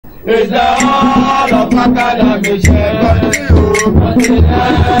Is the all of Academy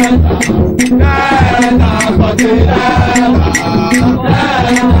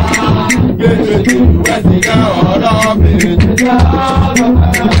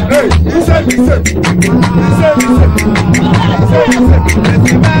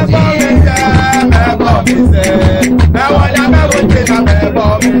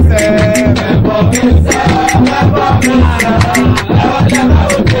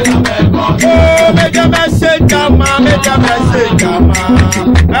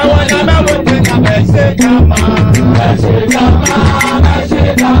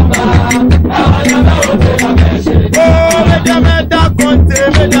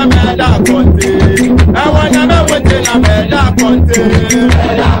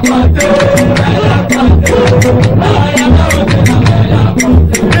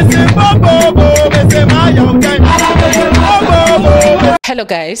Hello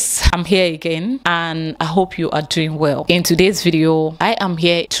guys, I'm here again and I hope you are doing well. In today's video, I am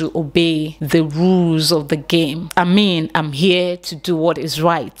here to obey the rules of the game. I'm here to do what is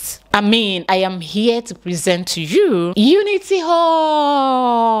right. I am here to present to you Unity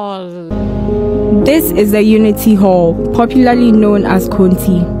Hall. This is the Unity Hall, popularly known as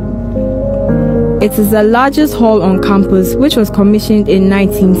Conti. It is the largest hall on campus, which was commissioned in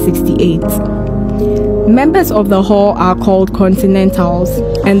 1968. Members of the hall are called Continentals,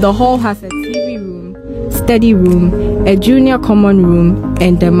 and the hall has a TV room, study room, a junior common room,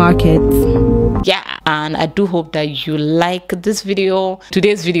 and the market. Yeah, and I do hope that you like this video.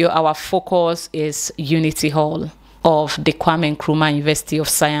 Today's video, our focus is Unity Hall of the Kwame Nkrumah University of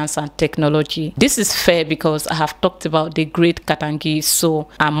Science and Technology. This is fair because I have talked about the great Katangi, so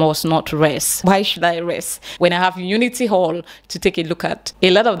I must not rest. Why should I rest when I have Unity Hall to take a look at?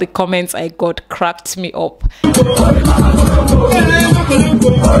 A lot of the comments I got cracked me up.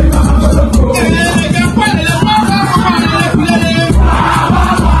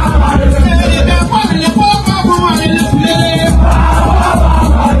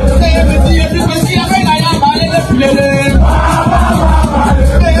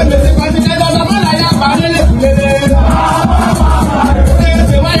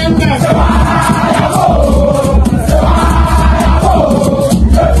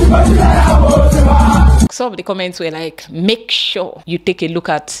 Some of the comments were like, make sure you take a look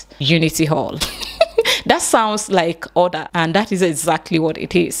at Unity Hall. That sounds like order, and that is exactly what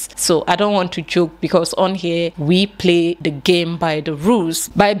it is. So I don't want to joke because on here we play the game by the rules,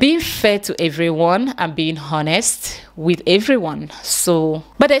 by being fair to everyone and being honest with everyone. So,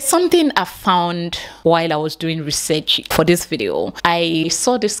 but there's something I found while I was doing research for this video. I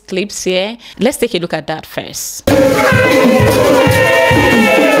saw these clips here. Let's take a look at that first.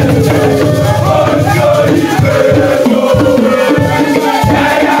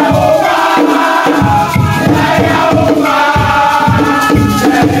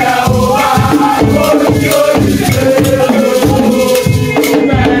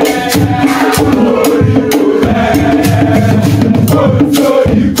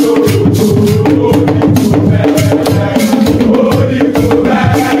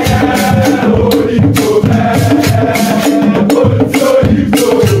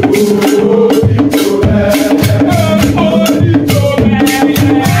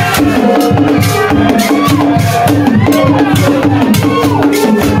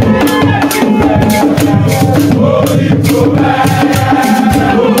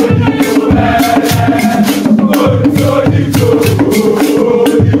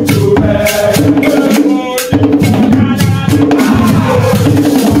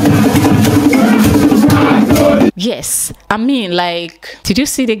 Yes, like, did you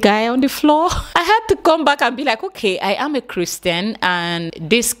see the guy on the floor? I had to come back and be like, okay, I am a Christian and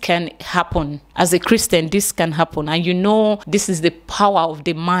this can happen. As a Christian, this can happen. And you know, this is the power of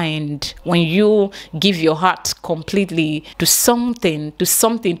the mind. When you give your heart completely to something,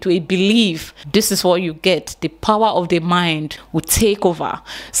 to a belief, this is what you get. The power of the mind will take over.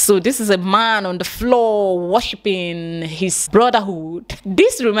 So this is a man on the floor worshiping his brotherhood.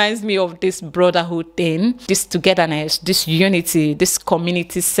 This reminds me of this brotherhood thing, this togetherness, this unity, this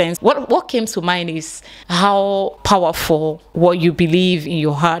community sense. What came to mind is how powerful what you believe in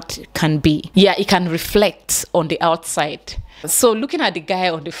your heart can be. Yeah, it can reflect on the outside. So looking at the guy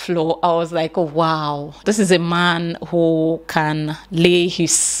on the floor, I was like, oh, wow, this is a man who can lay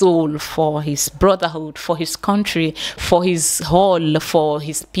his soul for his brotherhood, for his country, for his hall, for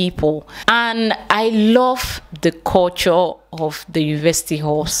his people. And I love the culture of the university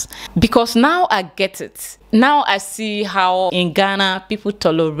halls, because now I get it. Now I see how in Ghana people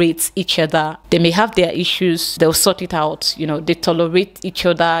tolerate each other. They may have their issues, they'll sort it out. You know, they tolerate each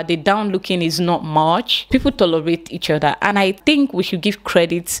other. The down looking is not much. People tolerate each other. And I think we should give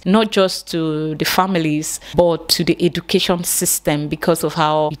credit not just to the families, but to the education system, because of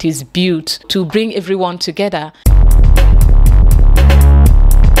how it is built to bring everyone together.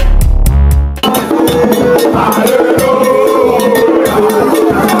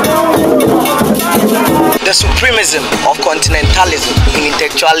 The supremacism of continentalism in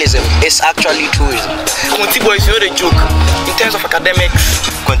intellectualism is actually tourism. Kunti boys, you know the joke. In terms of academics,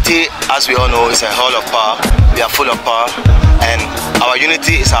 Kunti, as we all know, is a hall of power. We are full of power, and our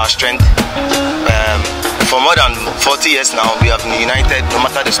unity is our strength. For more than 40 years now, we have been united no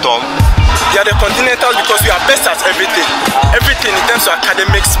matter the storm. We are the Continentals because we are best at everything. Everything in terms of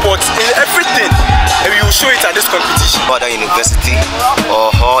academic, sports, in everything. And we will show it at this competition. Other university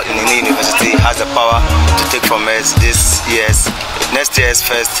or hall in any university has the power to take from us next year's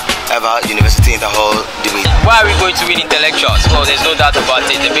first ever university in the hall debate. Why are we going to win intellectuals? Well, there's no doubt about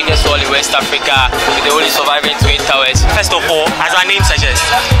it. The biggest hall in West Africa with the only surviving twin towers. First of all, as our name suggests,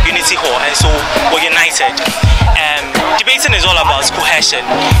 Unity Hall, and so we're united. Debating is all about cohesion,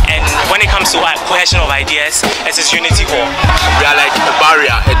 and when it comes to cohesion of ideas, it is Unity Hall. We are like a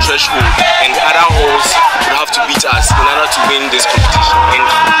barrier, a threshold, and other halls will have to beat us in order to win this competition. And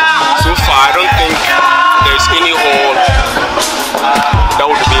so far, I don't think there's any hall that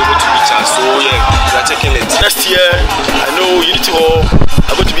would be able to beat us. So yeah, we are taking it. Next year, I know Unity Hall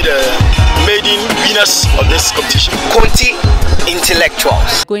are going to be the maiden winners of this competition. Conti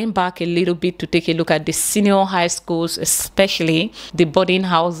intellectuals. Going back a little bit to take a look at the senior high schools, especially the boarding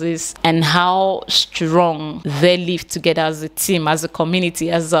houses, and how strong they live together as a team, as a community,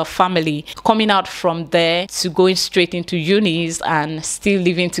 as a family, coming out from there to going straight into unis and still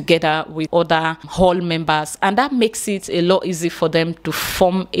living together with other hall members. And that makes it a lot easier for them to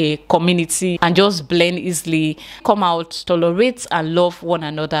form a community and just blend easily, come out, tolerate and love one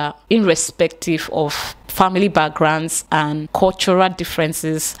another irrespective of family backgrounds and cultural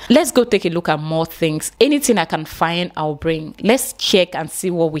differences. Let's go take a look at more things. Anything I can find, I'll bring. Let's check and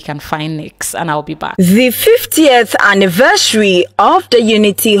see what we can find next, and I'll be back. The 50th anniversary of the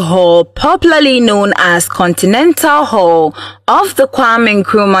Unity Hall, popularly known as Continental Hall of the Kwame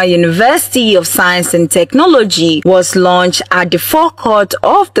Nkrumah University of Science and Technology, was launched at the forecourt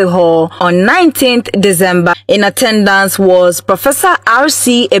of the hall on 19th December. In attendance was Professor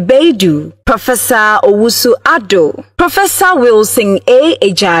R.C. Ebedu, Professor Owusu Ado, Professor Wilson A.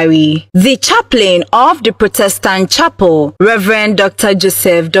 Ejari, the chaplain of the Protestant Chapel, Reverend Dr.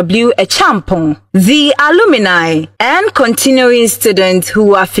 Joseph W. Echampong, the alumni and continuing students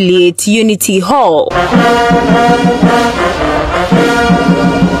who affiliate Unity Hall.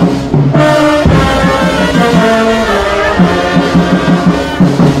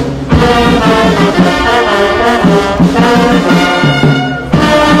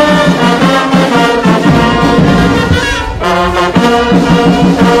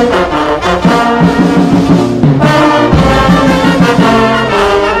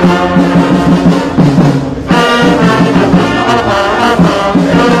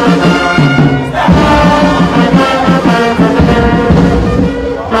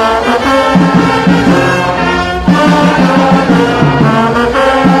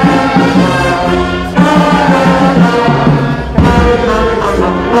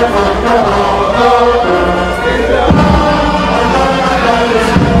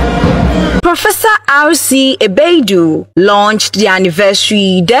 Professor R.C. Ebedu launched the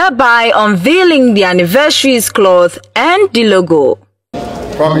anniversary, thereby unveiling the anniversary's cloth and the logo.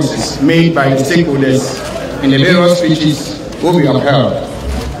 Promises made by the stakeholders in the various speeches will be upheld.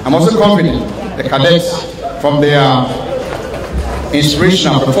 I'm also confident the cadets, from their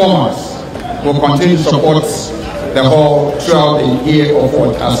inspirational performance, will continue to support the hall throughout the year of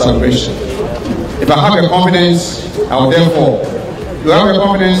our celebration. If I have your confidence, I will therefore. Do you have your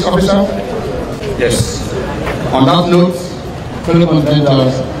confidence, officer? Yes. On that note, fellow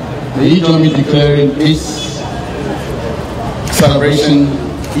Continentals, may you join me declaring this celebration,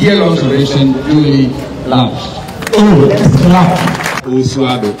 year-long celebration, duly launched. Oh, let's clap.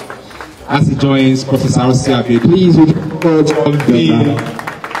 Osuado, as he joins Professor Osiabe, please would unveil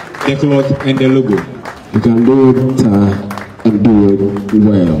the cloth and the logo. You can do it and do it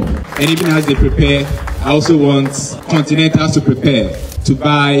well. And even as they prepare I also want Continentals to prepare to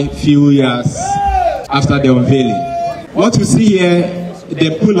buy fuel years after the unveiling. What you see here,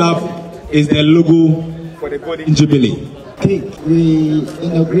 the pull-up is the logo for the Golden Jubilee. We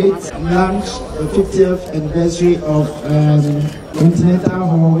inaugurate, launch the 50th anniversary of Continental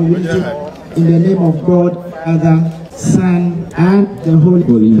Hall Unity in the name of God, Father, Son, and the Holy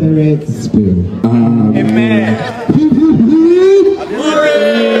Spirit. Amen.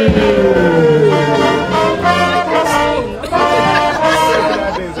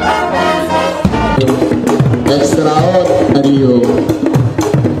 Extraordinario.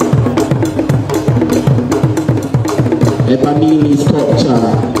 A family structure.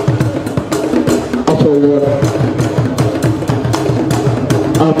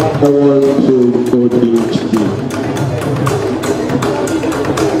 Upward to Golden Jubilee.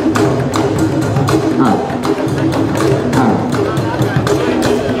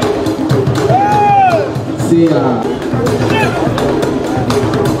 See ya.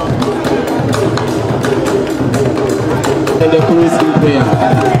 And the closing prayer.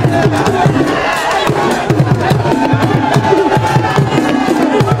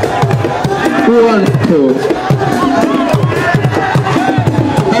 Who wants to?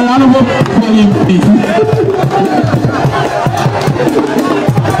 A round of applause for him, please.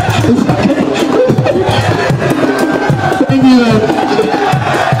 Thank you.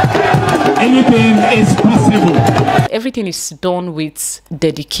 Anything is possible. Everything is done with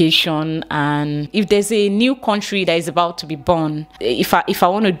dedication, and if there's a new country that is about to be born, if I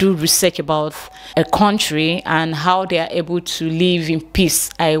want to do research about a country and how they are able to live in peace,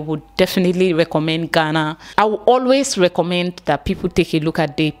 I would definitely recommend Ghana. I will always recommend that people take a look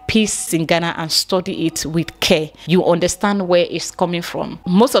at the peace in Ghana and study it with care. You understand where it's coming from.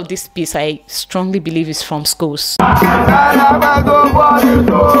 Most of this peace, I strongly believe, is from schools.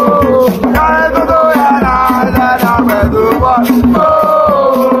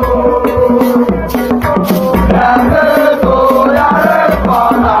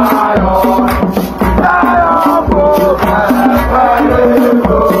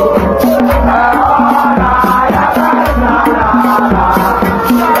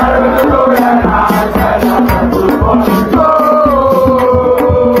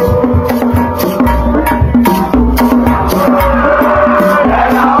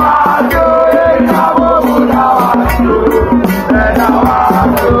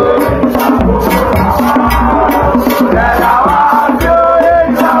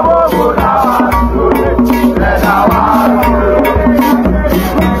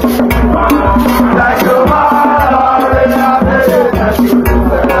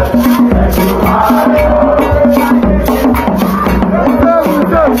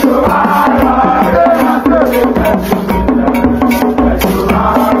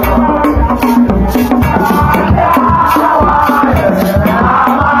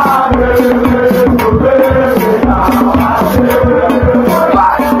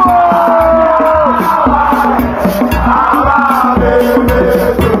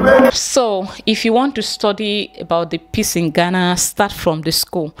 So if you want to study about the peace in Ghana, start from the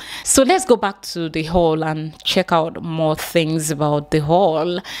school. So let's go back to the hall and check out more things about the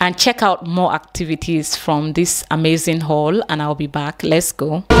hall and check out more activities from this amazing hall, and I'll be back. Let's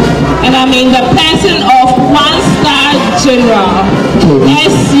go. And I'm in the person of 1-star general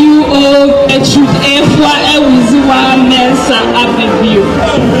SUO Etude Efwa Ewuziwa Mensa Abibu.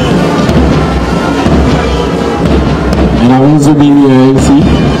 And I also be here, see,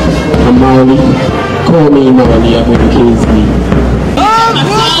 I'm Maoli. Call me Maoli, I'm going to case me.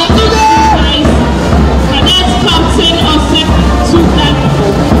 Cadet Captain of Sector 2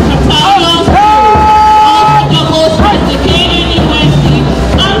 the most dedicated university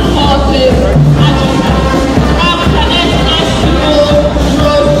and forces Cadet SUO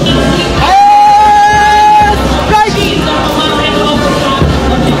Rose Easy. She is the commanding officer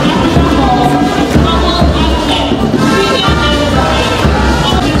of the African Hall,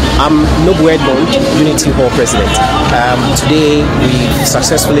 I'm Nobu Edmond, Unity Hall President. Today we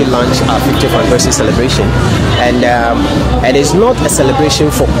successfully launched our 50th anniversary celebration, and it is not a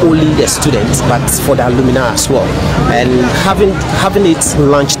celebration for only the students but for the alumni as well. And having it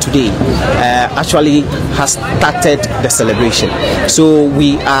launched today actually has started the celebration. So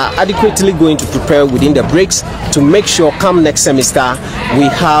we are adequately going to prepare within the breaks to make sure come next semester we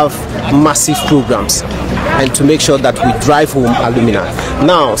have massive programs. and to make sure that we drive home alumni.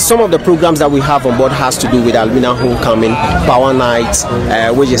 Now, some of the programs that we have on board has to do with alumni homecoming, Power Night,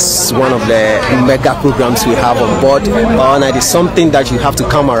 which is one of the mega programs we have on board. Power Night is something that you have to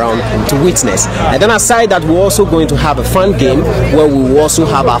come around to witness. And then aside that, we're also going to have a fun game where we will also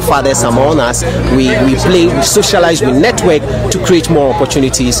have our fathers among us. We play, we socialize, we network to create more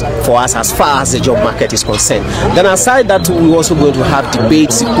opportunities for us as far as the job market is concerned. Then aside that, we're also going to have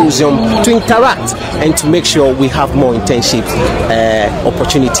debate, symposium to interact and to make sure we have more internship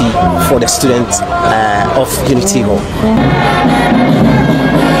opportunity for the students of Unity Hall.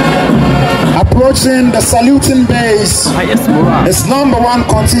 Approaching the saluting base is #1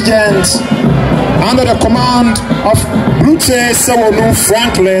 contingent under the command of Brute Sewonu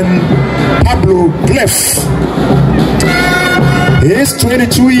Franklin Pablo Glyph. He is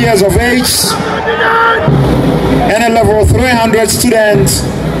 22 years of age and a level 300 student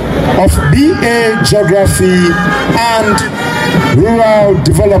of BA Geography and Rural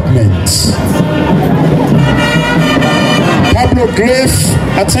Development. Pablo Glyph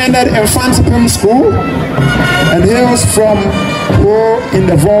attended Infantipim School and hails from Ho in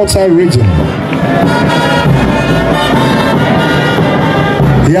the Volta region.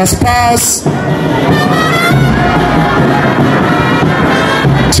 He aspires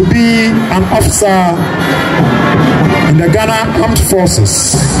to be an officer in the Ghana Armed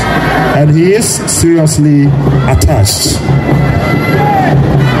Forces, and he is seriously attached.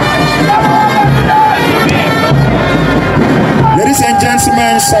 Ladies and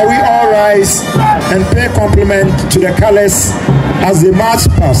gentlemen, shall we all rise and pay compliment to the colors as they march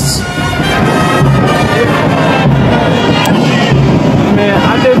past?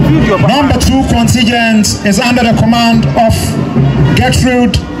 #2 contingent is under the command of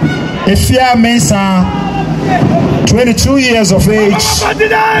Gertrude Efia Mensah, 22 years of age,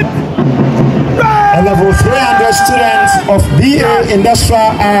 a level 300 student of BA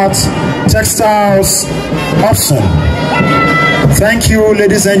Industrial Arts, Textiles option. Thank you,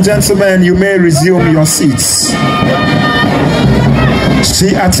 ladies and gentlemen. You may resume your seats.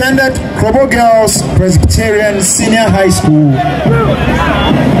 She attended Krobo Girls Presbyterian Senior High School,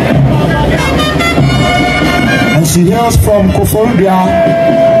 and she hails from Koforidua.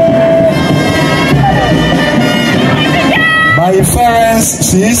 By inference,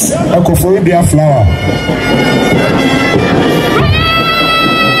 she is a Koforidua flower.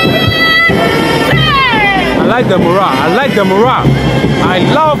 I like the morale. I like the morale. I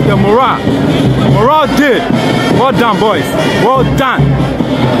love the morale. Morale did. Well done, boys. Well done.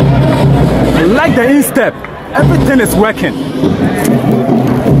 I like the instep. Everything is working.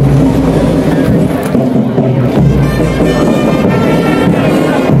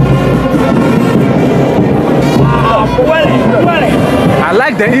 I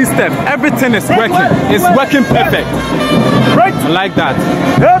like the instep. Everything is working. It's working perfect. Right. I like that.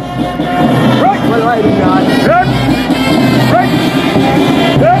 Yep. Right. Yep. Right.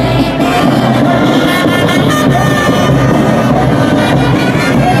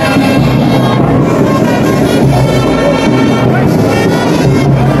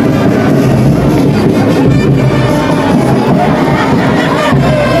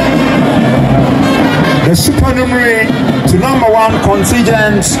 The supernumerary to #1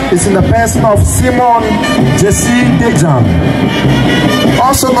 contingent is in the person of Simon Jesse Dejan,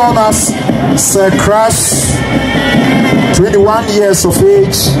 also known as Sir Crash, 21 years of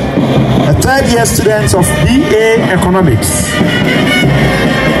age, a third-year student of BA Economics.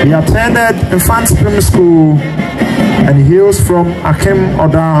 He attended Infantipim School and he hails from Akem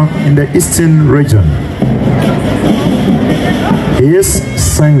Oda in the Eastern region. He is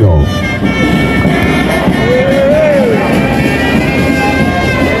single.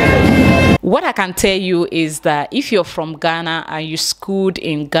 What I can tell you is that if you're from Ghana and you schooled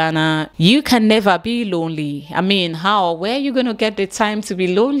in Ghana, you can never be lonely. I mean, where are you going to get the time to be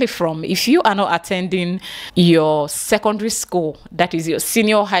lonely from? If you are not attending your secondary school, that is your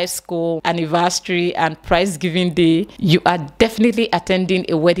senior high school anniversary and prize giving day, you are definitely attending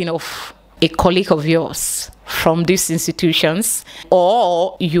a wedding of a colleague of yours from these institutions,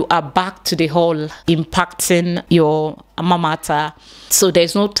 or you are back to the hall impacting your alma mater. So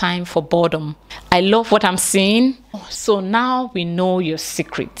there's no time for boredom. I love what I'm seeing. So now we know your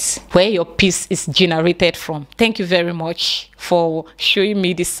secrets, where your peace is generated from. Thank you very much for showing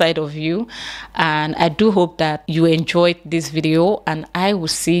me this side of you, and I do hope that you enjoyed this video, and I will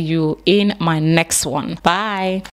see you in my next one. Bye.